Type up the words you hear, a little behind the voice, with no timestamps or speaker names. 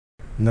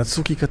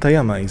Natsuki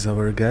Katayamy is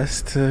our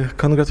guest.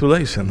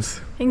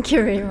 Congratulations. Thank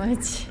you very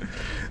much.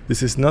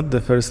 This is not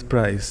the first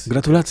prize.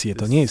 Gratulacje,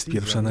 to nie jest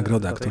pierwsza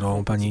nagroda,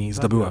 którą pani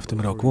zdobyła w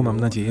tym roku. Mam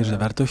nadzieję, że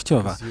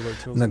wartościowa.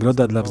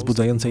 Nagroda dla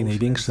wzbudzającej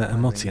największe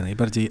emocje,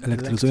 najbardziej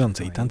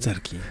elektryzującej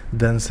tancerki.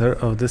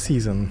 Dancer of the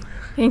season.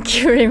 Thank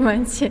you very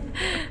much.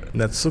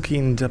 Natsuki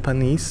in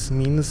Japanese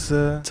means...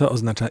 Co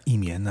oznacza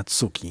imię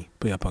Natsuki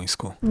po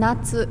japońsku?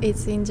 Natsu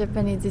is in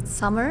Japanese it's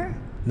summer.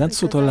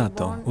 Natsu to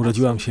lato.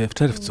 Urodziłam się w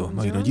czerwcu.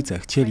 Moi rodzice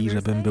chcieli,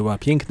 żebym była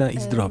piękna i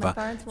zdrowa.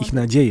 Ich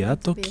nadzieja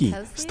to ki,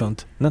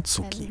 stąd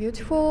Natsuki.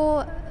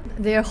 Beautiful.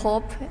 Their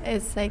hope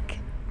is like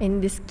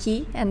in this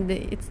ki and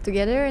it's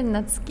together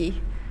Natsuki.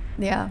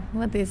 Yeah,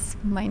 what is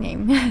my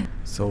name?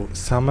 So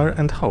summer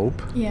and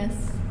hope. Yes.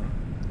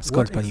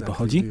 Skąd pani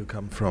pochodzi?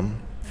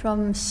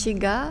 From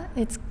Shiga.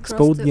 It's Z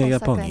południa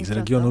Japonii, z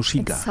regionu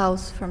Shiga. It's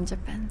south from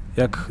Japan.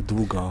 Jak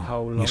długo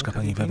mieszka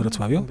pani we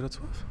Wrocławiu?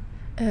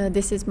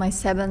 This is my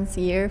 7th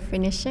year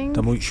finishing.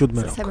 To mój 7.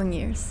 rok. 7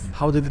 years.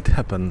 How did it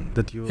happen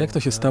that you... Jak to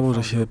się stało,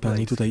 że się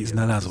pani tutaj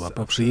znalazła?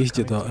 Po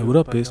przyjeździe do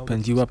Europy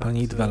spędziła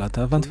pani 2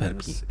 lata w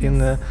Antwerpii.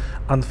 In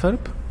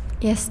Antwerp?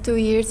 Yes, 2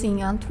 years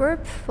in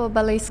Antwerp for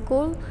ballet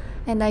school.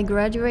 And I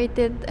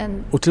graduated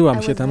and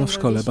uczyłam się tam w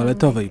szkole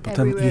baletowej,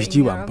 potem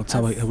jeździłam po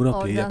całej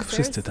Europie, jak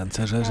wszyscy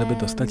tancerze, żeby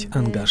dostać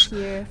angaż.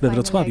 We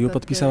Wrocławiu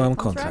podpisałam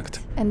kontrakt.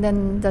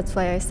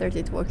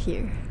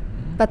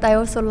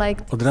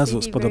 Od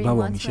razu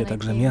spodobało mi się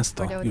także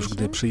miasto. Już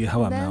gdy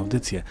przyjechałam na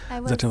audycję,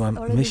 zaczęłam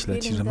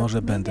myśleć, że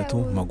może będę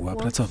tu mogła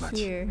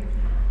pracować.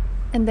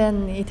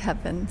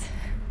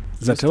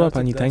 Zaczęła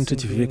pani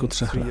tańczyć w wieku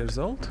 3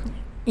 lat.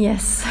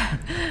 Yes,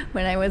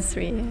 when I was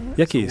 3.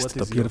 Jakie jest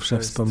to pierwsze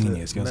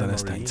wspomnienie związane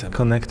z tańcem?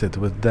 Connected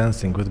with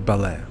dancing, with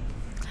ballet.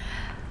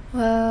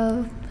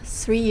 Well,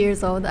 3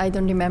 years old, I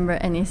don't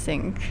remember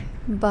anything,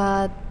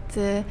 but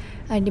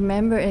I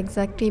remember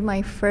exactly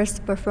my first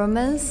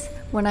performance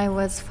when I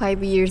was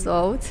 5 years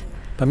old.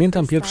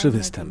 Pamiętam pierwszy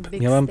występ.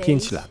 Miałam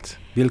 5 lat.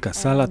 Wielka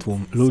sala,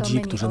 tłum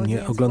ludzi, którzy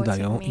mnie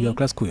oglądają i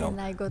oklaskują.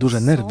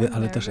 Duże nerwy,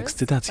 ale też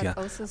ekscytacja.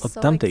 Od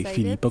tamtej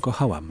chwili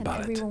pokochałam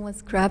balet.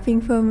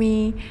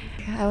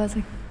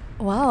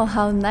 Wow,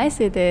 how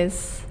nice it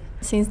is.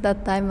 Since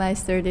that time I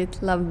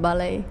started love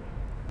ballet.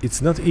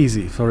 It's not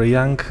easy for a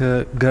young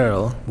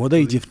girl.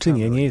 Młodej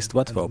dziewczynie nie jest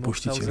łatwo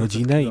opuścić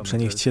rodzinę i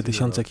przenieść się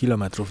tysiące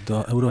kilometrów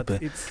do Europy,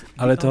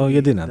 ale to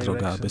jedyna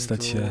droga, aby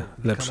stać się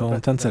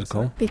lepszą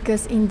tancerką.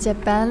 Because in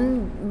Japan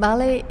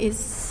ballet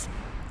is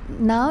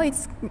now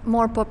it's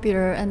more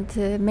popular and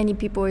many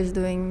people is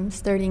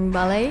studying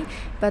ballet,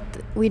 but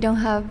we don't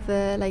have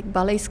like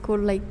ballet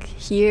school like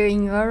here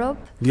in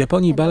Europe. W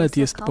Japonii balet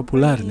jest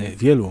popularny.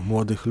 Wielu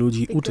młodych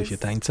ludzi uczy się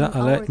tańca,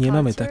 ale nie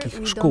mamy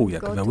takich szkół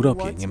jak w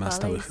Europie, nie ma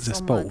stałych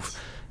zespołów.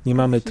 Nie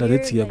mamy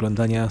tradycji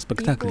oglądania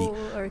spektakli.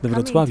 We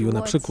Wrocławiu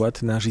na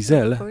przykład na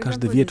Giselle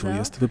każdy wieczór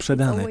jest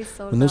wyprzedany.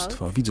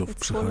 Mnóstwo widzów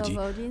przychodzi.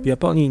 W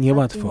Japonii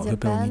niełatwo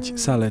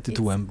wypełnić salę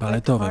tytułem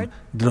baletowym.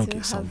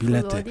 Drogie są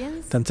bilety.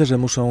 Tancerze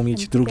muszą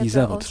mieć drugi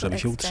zawód, żeby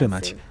się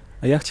utrzymać.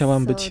 A ja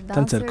chciałam być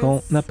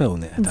tancerką na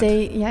pełny etat.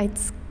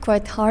 It's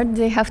quite hard.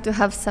 They have to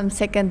have some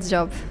second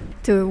job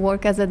to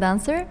work as a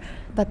dancer.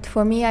 But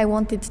for me, I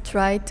wanted to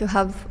try to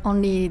have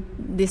only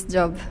this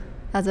job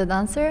as a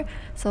dancer.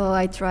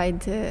 So I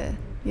tried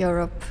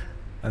Europe.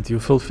 And you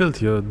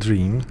fulfilled your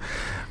dream.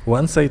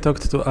 Once I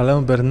talked to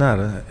Alain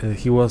Bernard.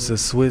 He was a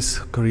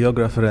Swiss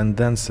choreographer and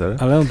dancer.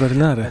 Alain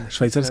Bernard,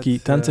 szwajcarski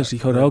tancerz i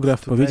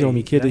choreograf, powiedział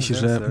mi kiedyś,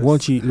 że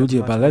młodzi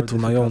ludzie baletu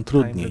mają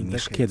trudniej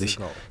niż kiedyś.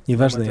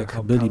 Nieważne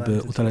jak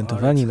byliby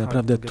utalentowani,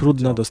 naprawdę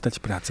trudno dostać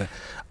pracę.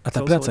 A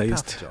ta praca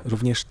jest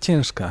również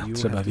ciężka,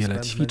 trzeba wiele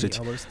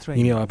ćwiczyć.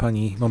 Nie miała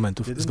pani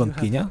momentów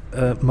zwątpienia?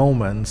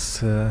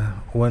 Moments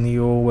when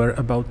you were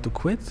about to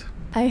quit?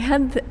 I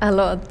had a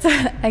lot.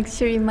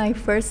 Actually, my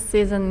first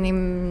season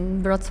in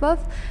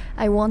Wrocław,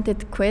 I wanted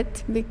to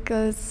quit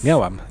because...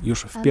 Miałam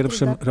już w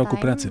pierwszym roku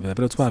pracy we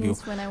Wrocławiu.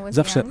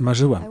 Zawsze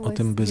marzyłam o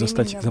tym, by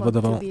zostać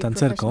zawodową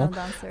tancerką,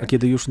 a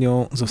kiedy już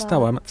nią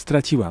zostałam,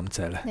 straciłam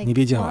cel. Nie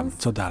wiedziałam,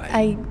 co dalej.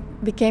 I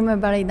became a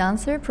ballet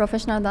dancer,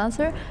 professional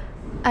dancer.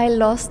 I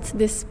lost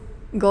this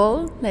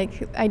goal.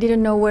 Like I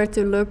didn't know where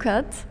to look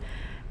at.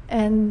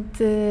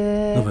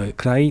 Nowy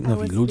kraj,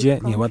 nowi ludzie,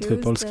 niełatwy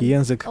polski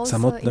język,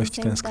 samotność,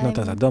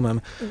 tęsknota za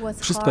domem.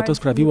 Wszystko to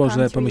sprawiło,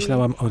 że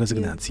pomyślałam o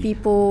rezygnacji.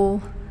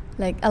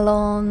 Like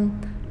alone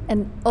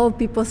and all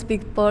people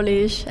speak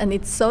Polish and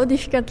it's so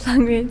difficult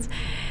language.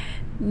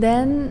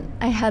 Then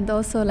I had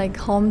also like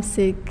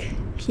homesick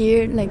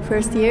here, like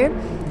first year.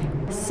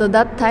 So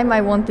that time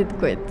I wanted to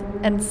quit.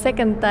 And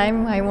second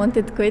time I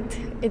wanted to quit,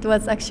 it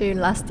was actually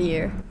last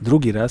year.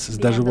 Drugi raz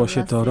zdarzyło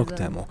się to rok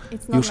temu.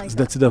 Już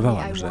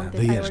zdecydowałam, że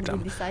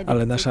wyjeżdżam,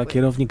 ale nasza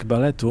kierownik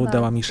baletu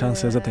dała mi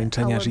szansę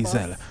zatańczenia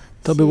Giselle.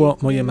 To było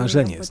moje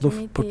marzenie. Znów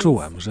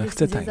poczułam, że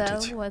chcę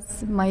tańczyć.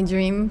 Was my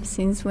dream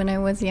since when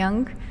I was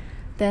young.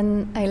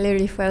 Then I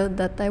literally felt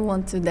that I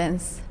want to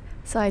dance.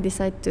 So I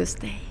decided to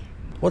stay.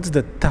 What's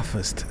the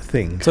toughest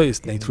thing? Co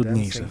jest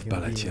najtrudniejsze w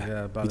balecie?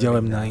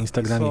 Widziałem na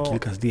Instagramie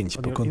kilka zdjęć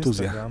po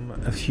kontuzjach.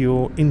 A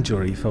few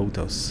injury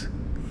photos.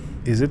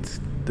 Is it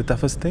the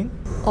toughest thing?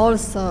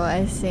 Also,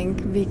 I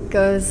think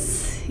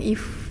because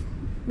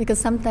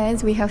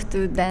sometimes we have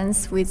to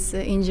dance with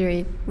the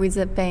injury, with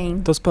the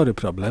pain. To spory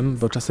problem,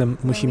 bo czasem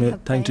musimy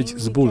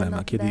tańczyć z bólem,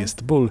 a kiedy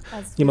jest ból,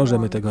 nie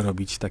możemy tego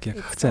robić tak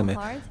jak chcemy.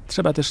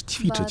 Trzeba też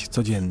ćwiczyć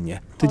codziennie.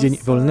 Tydzień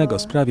wolnego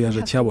sprawia,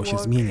 że ciało się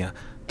zmienia.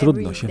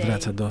 Trudno się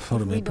wraca do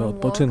formy po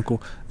odpoczynku,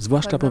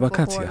 zwłaszcza po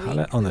wakacjach,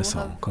 ale one są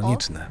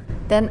konieczne.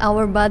 Then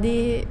our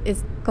body is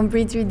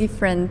completely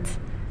different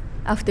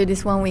after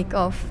this 1 week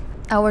off.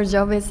 Our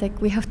job is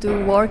we have to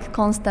work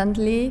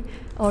constantly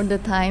all the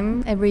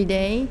time, every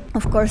day.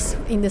 Of course,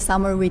 in the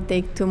summer we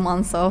take 2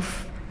 months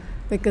off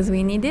because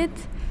we need it,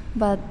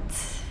 but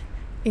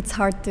it's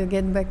hard to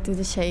get back to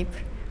the shape.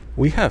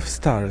 We have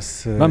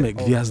stars, Mamy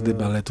gwiazdy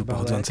baletu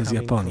pochodzące z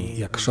Japonii,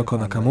 jak Shoko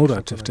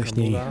Nakamura czy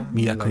wcześniej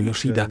Miyako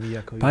Yoshida.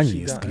 Pani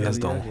jest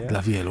gwiazdą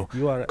dla wielu.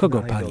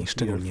 Kogo pani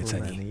szczególnie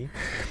ceni?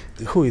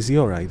 Who is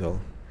your idol?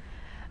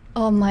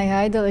 Oh,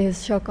 my idol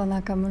is Shoko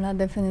Nakamura,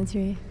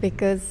 definitely,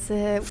 because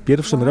W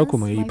pierwszym roku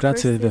mojej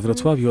pracy we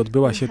Wrocławiu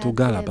odbyła się tu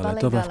gala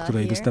baletowa, w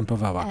której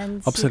występowała.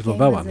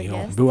 Obserwowałam ją,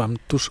 byłam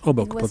tuż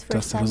obok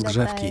podczas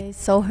rozgrzewki. I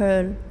saw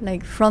her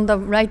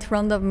right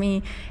front of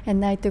me,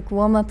 and I took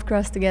warm-up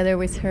class together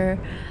with her.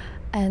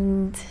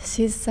 And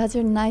she's such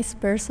a nice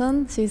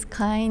person. She's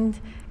kind,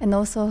 and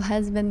also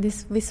husband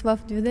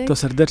Wiesław Dudek. To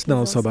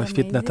serdeczna osoba,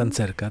 świetna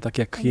tancerka, tak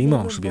jak jej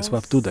mąż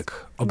Wiesław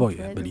Dudek.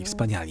 Oboje byli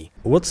wspaniali.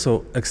 What's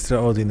so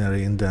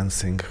extraordinary in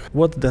dancing?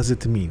 What does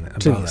it mean?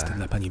 Czym jest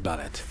dla pani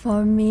balet?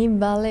 For me,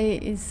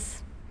 ballet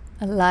is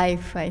a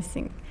life, I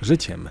think.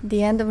 Życiem. The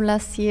end of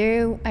last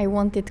year, I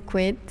wanted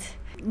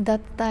quit.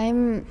 That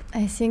time,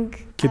 I think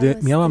Kiedy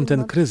miałam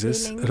ten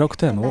kryzys rok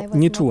temu,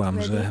 nie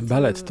czułam, że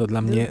balet to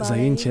dla mnie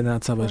zajęcie na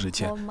całe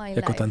życie,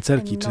 jako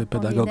tancerki czy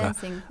pedagoga,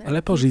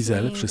 ale po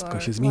Giselle wszystko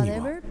się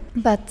zmieniło.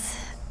 But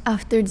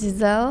after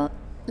Giselle,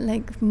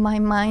 my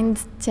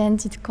mind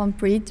changed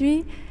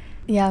completely.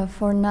 Yeah,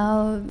 for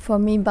now, for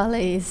me,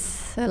 ballet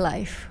is a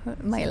life,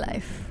 my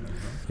life.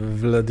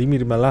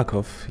 Vladimir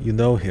Malakow, you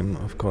know him,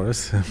 of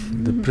course,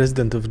 the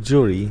president of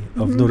jury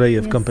of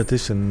Nureyev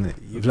competition.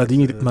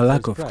 Władimir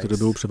Malakow, który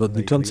był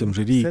przewodniczącym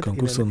jury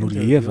konkursu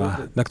Nurejewa,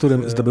 na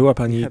którym zdobyła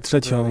pani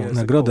 3.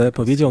 nagrodę,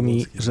 powiedział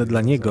mi, że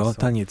dla niego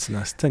taniec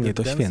na scenie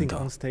to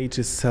święto.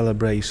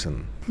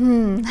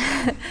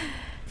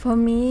 For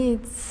me,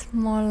 it's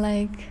more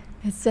like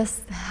it's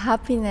just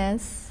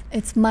happiness.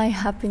 It's my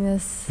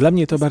happiness. Dla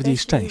mnie to bardziej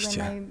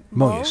szczęście,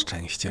 moje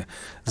szczęście.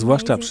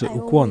 Zwłaszcza przy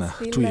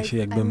ukłonach czuję się,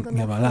 jakbym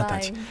miała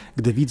latać.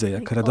 Gdy widzę,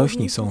 jak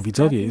radośni są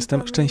widzowie,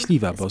 jestem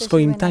szczęśliwa, bo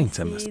swoim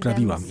tańcem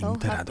sprawiłam im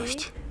tę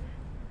radość.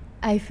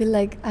 I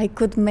feel like I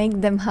could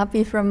make them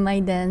happy from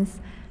my dance,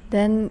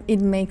 then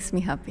it makes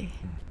me happy.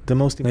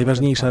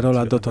 Najważniejsza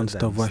rola dotąd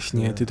to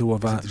właśnie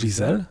tytułowa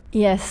Giselle?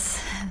 Yes,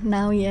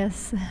 now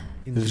yes.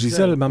 W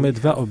Giselle mamy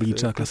 2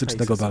 oblicza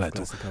klasycznego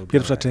baletu.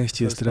 Pierwsza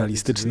część jest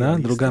realistyczna,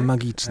 druga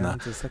magiczna.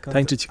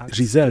 Tańczyć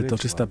Giselle to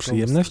czysta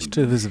przyjemność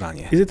czy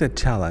wyzwanie? Is it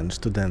a challenge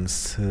to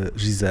dance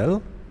Giselle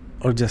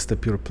or just a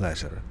pure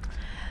pleasure?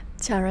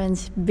 Challenge,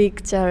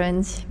 big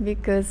challenge,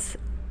 because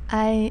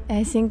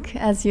I think,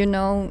 as you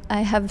know,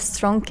 I have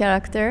strong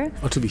character.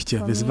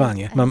 Oczywiście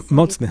wyzwanie. Mam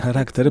mocny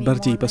charakter,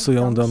 bardziej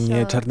pasują do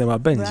mnie czarne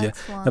łabędzie.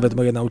 Nawet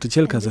moja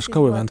nauczycielka ze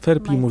szkoły w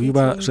Antwerpii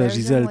mówiła, że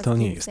Giselle to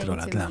nie jest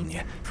rola dla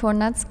mnie. For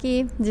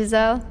Natsuki,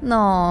 Giselle,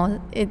 no,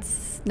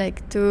 it's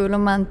too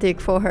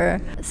romantic for her.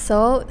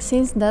 So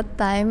since that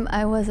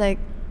time I was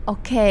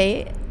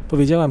okay.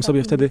 Powiedziałam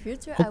sobie wtedy,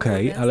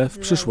 okej, ale w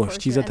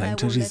przyszłości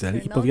zatańczę Giselle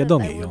i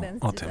powiadomię ją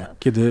o tym.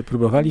 Kiedy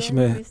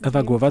próbowaliśmy,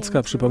 Ewa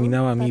Głowacka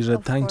przypominała mi, że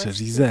tańczę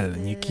Giselle,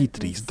 nie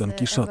Kitri z Don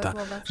Quixota,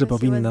 że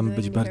powinnam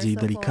być bardziej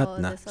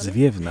delikatna,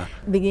 zwiewna.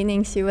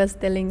 Beginning she was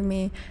telling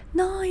me,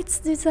 no,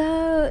 it's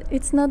Giselle,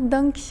 it's not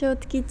Don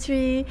Quixote,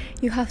 Kitri,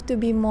 you have to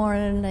be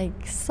more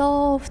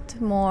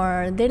soft,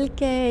 more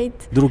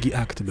delicate. Drugi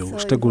akt był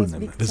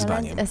szczególnym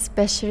wyzwaniem.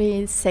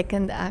 Especially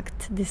second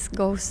act, this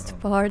ghost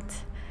part.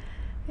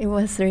 It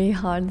was really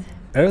hard.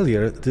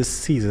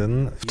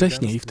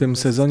 Wcześniej w tym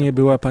sezonie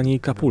była pani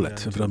Capulet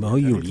w Romeo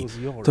i Julii.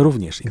 To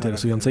również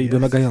interesująca i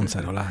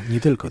wymagająca rola, nie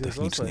tylko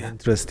technicznie.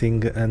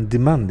 Interesting and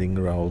demanding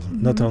role,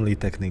 not only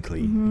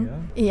technically.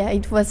 Yeah,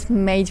 it was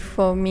made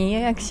for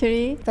me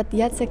actually. But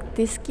Jacek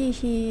Tyski,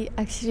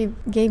 he actually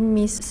gave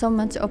me so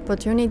much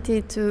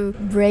opportunity to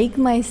break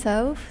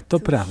myself. To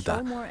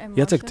prawda.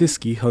 Jacek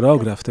Tyski,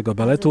 choreograf tego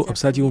baletu,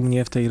 obsadził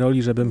mnie w tej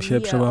roli, żebym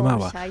się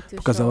przełamała,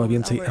 pokazała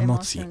więcej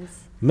emocji.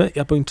 My,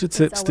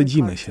 Japończycy,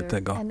 wstydzimy się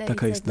tego.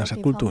 Taka jest nasza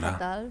kultura.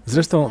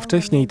 Zresztą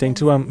wcześniej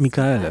tańczyłam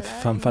Mikaelę w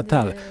Femme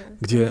Fatale,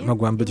 gdzie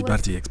mogłam być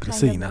bardziej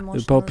ekspresyjna.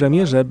 Po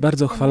premierze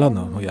bardzo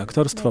chwalono moje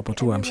aktorstwo,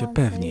 poczułam się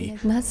pewniej.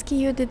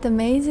 Natsuki, you did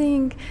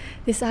amazing.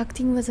 This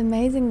acting was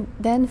amazing.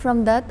 Then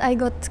from that I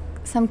got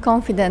some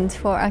confidence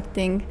for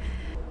acting.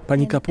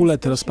 Pani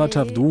Capulet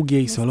rozpacza w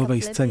długiej,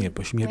 solowej scenie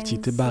po śmierci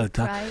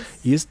Tybalta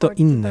i jest to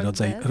inny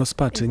rodzaj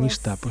rozpaczy niż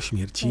ta po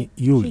śmierci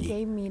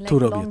Julii. Tu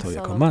robię to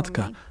jako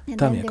matka,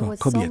 tam jako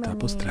kobieta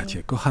po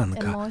stracie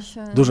kochanka.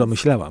 Dużo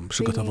myślałam,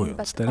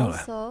 przygotowując tę rolę.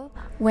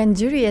 When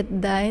Juliet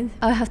died,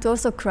 I have to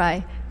also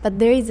cry but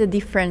there is a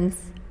difference.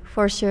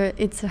 For sure,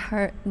 it's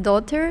her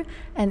daughter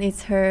and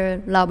it's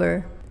her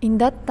lover. In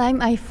that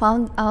time I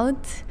found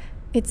out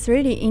it's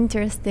really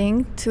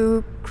interesting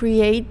to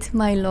create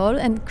my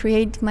role and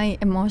create my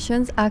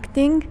emotions,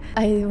 acting.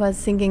 I was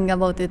thinking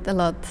about it a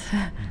lot.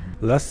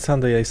 Last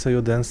Sunday I saw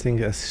you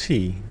dancing as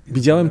she.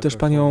 Widziałem też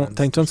panią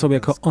tańczącą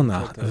jako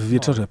ona w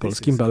wieczorze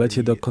polskim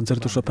balecie do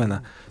koncertu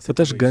Chopina. To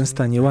też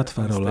gęsta,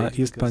 niełatwa rola,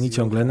 jest pani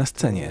ciągle na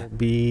scenie.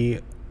 Be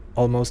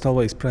almost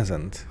always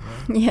present.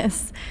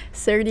 Yes,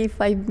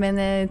 35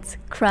 minutes,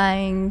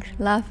 crying,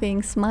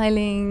 laughing,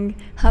 smiling,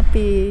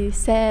 happy,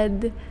 sad.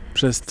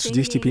 Przez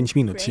 35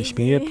 minut się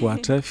śmieję,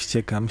 płaczę,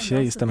 wściekam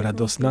się, jestem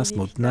radosna,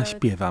 smutna,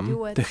 śpiewam.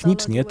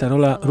 Technicznie ta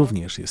rola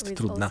również jest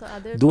trudna.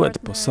 Duet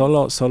po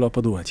solo, solo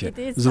po duecie,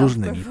 z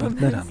różnymi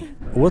partnerami.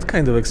 What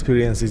kind of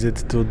experience is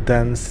it to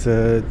dance?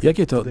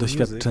 Jakie to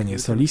doświadczenie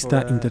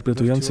solista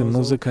interpretujący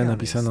muzykę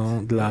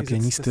napisaną dla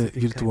pianisty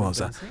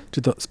wirtuoza?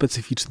 Czy to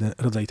specyficzny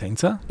rodzaj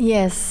tańca?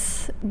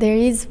 Yes, there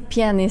is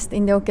pianist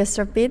in the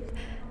orchestra pit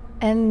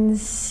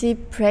and she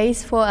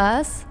prays for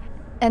us.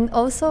 And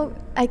also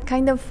I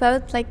kind of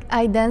felt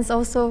like I dance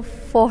also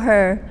for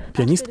her.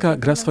 Pianistka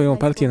gra swoją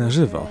partię na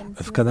żywo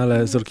w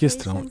kanale z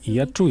orkiestrą i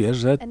ja czuję,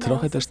 że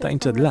trochę też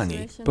tańczę dla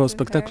niej. Po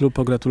spektaklu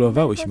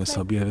pogratulowałyśmy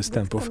sobie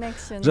występów.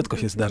 Rzadko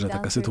się zdarza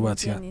taka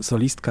sytuacja.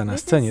 Solistka na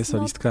scenie,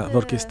 solistka w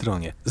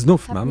orkiestronie.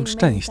 Znów mam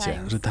szczęście,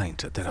 że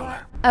tańczę tę rolę.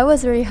 I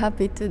was very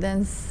happy to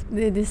dance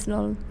this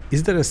role.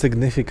 Is there a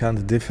significant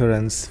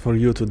difference for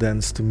you to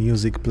dance to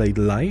music played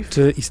live?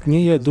 Czy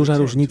istnieje duża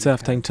różnica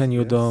w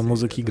tańczeniu do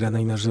muzyki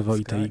granej na żywo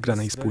i tej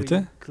granej z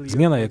płyty?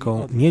 Zmiana,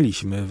 jaką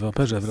mieliśmy w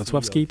Operze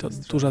Wrocławskiej, to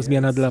duża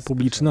zmiana dla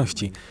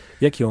publiczności.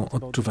 Jak ją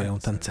odczuwają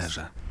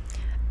tancerze?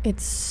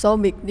 It's so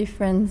big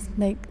difference.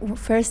 Like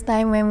first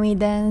time when we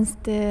danced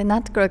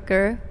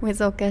Nutcracker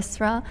with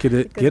orchestra.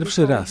 Kiedy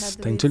pierwszy raz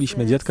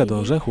tańczyliśmy Dziadka do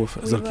Orzechów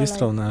z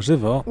orkiestrą na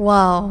żywo,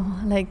 wow,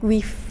 like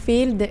we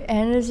feel the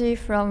energy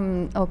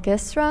from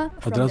orchestra.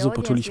 Od razu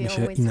poczuliśmy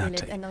się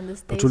inaczej.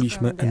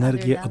 Poczuliśmy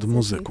energię od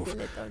muzyków,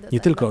 nie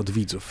tylko od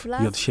widzów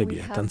i od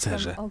siebie,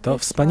 tancerzy. To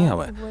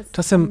wspaniałe.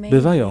 Czasem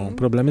bywają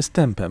problemy z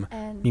tempem.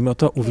 Mimo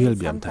to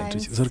uwielbiam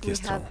tańczyć z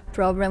orkiestrą.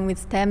 Problem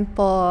with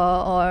tempo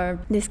or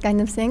this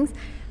kind of things.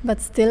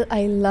 But still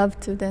I love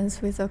to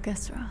dance with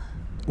orchestra.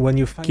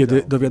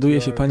 Kiedy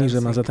dowiaduje się pani,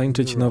 że ma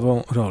zatańczyć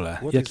nową rolę,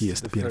 jaki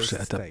jest pierwszy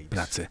etap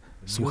pracy?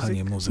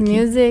 Słuchanie muzyki?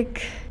 Music,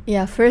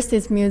 yeah, first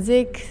is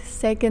music,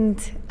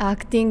 second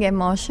acting,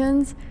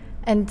 emotions,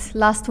 and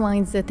last one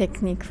is the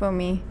technique for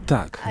me.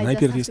 Tak,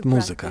 najpierw jest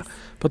muzyka,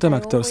 potem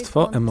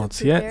aktorstwo,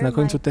 emocje, na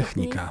końcu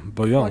technika,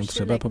 bo ją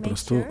trzeba po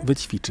prostu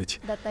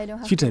wyćwiczyć.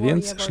 Ćwiczę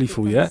więc,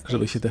 szlifuję,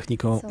 żeby się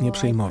techniką nie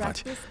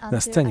przejmować.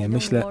 Na scenie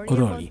myślę o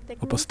roli,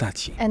 o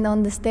postaci. And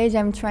on the stage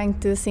I'm trying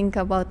to think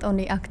about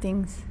only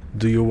actings.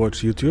 Do you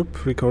watch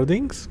YouTube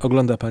recordings?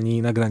 Ogląda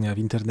pani nagrania w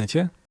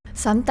internecie?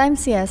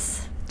 Sometimes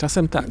yes.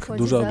 Czasem tak,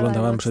 dużo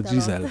oglądałam przed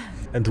Giselle.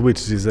 And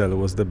which Giselle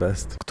was the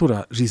best?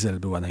 Która Giselle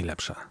była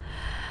najlepsza?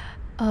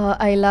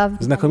 I love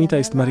Znakomita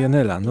jest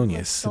Marianela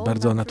Nunes,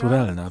 bardzo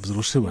naturalna,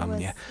 wzruszyła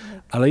mnie,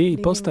 ale jej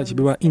postać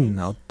była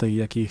inna od tej,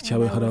 jakiej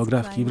chciały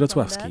choreografki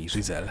wrocławskiej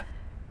Giselle.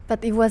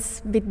 But it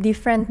was a bit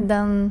different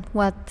than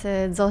what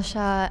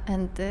Zosia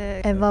and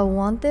Eva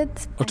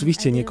wanted.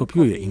 Oczywiście nie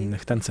kopiuję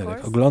innych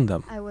tancerek,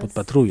 oglądam,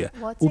 podpatruję,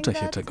 uczę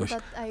się czegoś,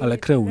 ale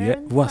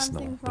kreuję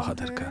własną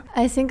bohaterkę.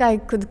 I think I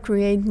could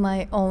create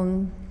my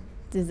own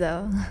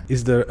Giselle.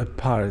 Is there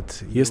a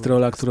part? Jest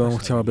rola, którą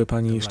chciałaby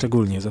pani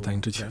szczególnie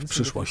zatańczyć w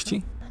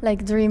przyszłości?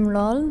 Like dream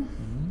role.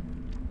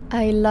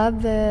 I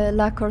love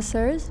La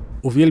Corsaires.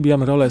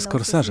 Uwielbiam rolę z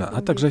Korsarza,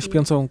 a także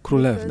Śpiącą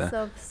Królewnę.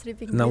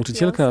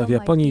 Nauczycielka w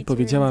Japonii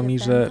powiedziała mi,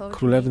 że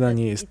królewna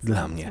nie jest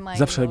dla mnie.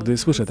 Zawsze, gdy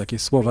słyszę takie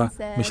słowa,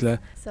 myślę,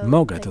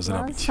 mogę to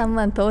zrobić.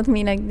 Someone told me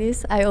like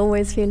this, I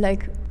always feel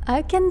like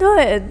I can do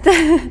it.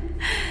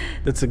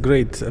 That's a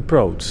great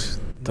approach.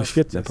 To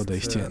świetne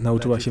podejście.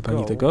 Nauczyła się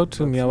pani tego,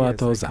 czy miała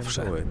to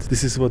zawsze?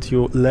 This is what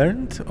you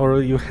learned,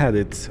 or you had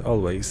it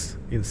always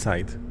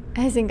inside?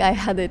 I think I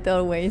had it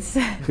always.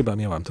 Chyba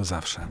miałam to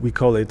zawsze. We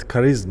call it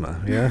charisma,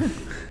 yeah?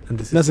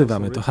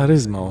 Nazywamy to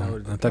charyzmą.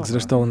 Tak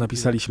zresztą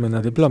napisaliśmy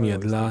na dyplomie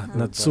dla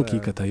Natsuki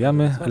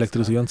Katayamy,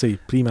 elektryzującej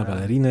prima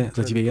balleriny,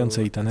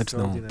 zadziwiającej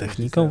taneczną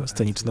techniką,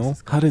 sceniczną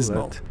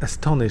charyzmą.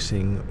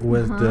 Astonishing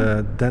with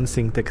the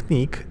dancing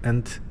technique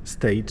and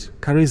stage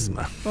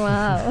charisma.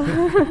 Wow.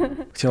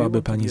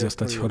 Chciałaby pani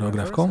zostać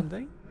choreografką?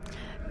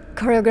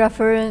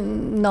 Choreographer,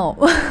 no.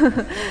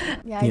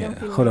 Nie,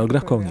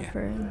 choreografką nie.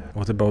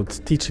 What about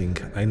teaching?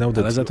 I know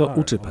that ale za to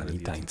uczy pani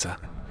tańca.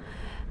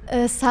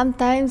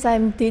 Sometimes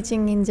I'm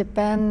teaching in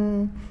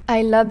Japan.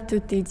 I love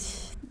to teach.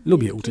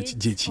 Lubię uczyć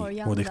dzieci,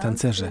 młodych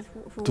tancerzy,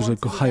 którzy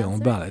kochają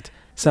balet.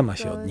 Sama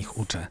się od nich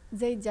uczę.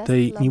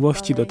 Tej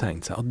miłości do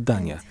tańca,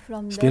 oddania,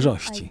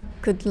 świeżości.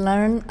 Could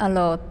learn a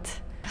lot.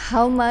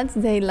 How much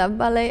they love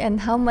ballet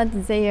and how much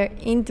they are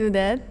into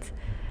that,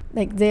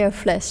 like they are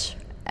flesh.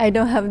 I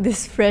don't have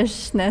this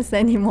freshness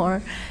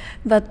anymore.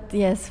 But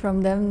yes,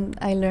 from them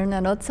I learn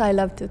a lot, so I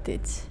love to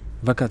teach.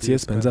 Wakacje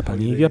spędza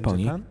pani w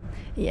Japonii?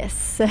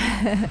 Yes.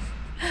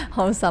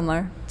 whole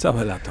summer.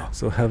 Całe lato.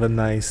 So have a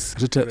nice...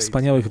 Życzę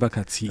wspaniałych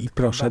wakacji i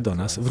proszę do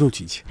nas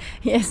wrócić.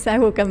 Yes, I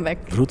will come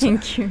back. Wrócę.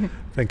 Thank you.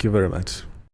 Thank you very much.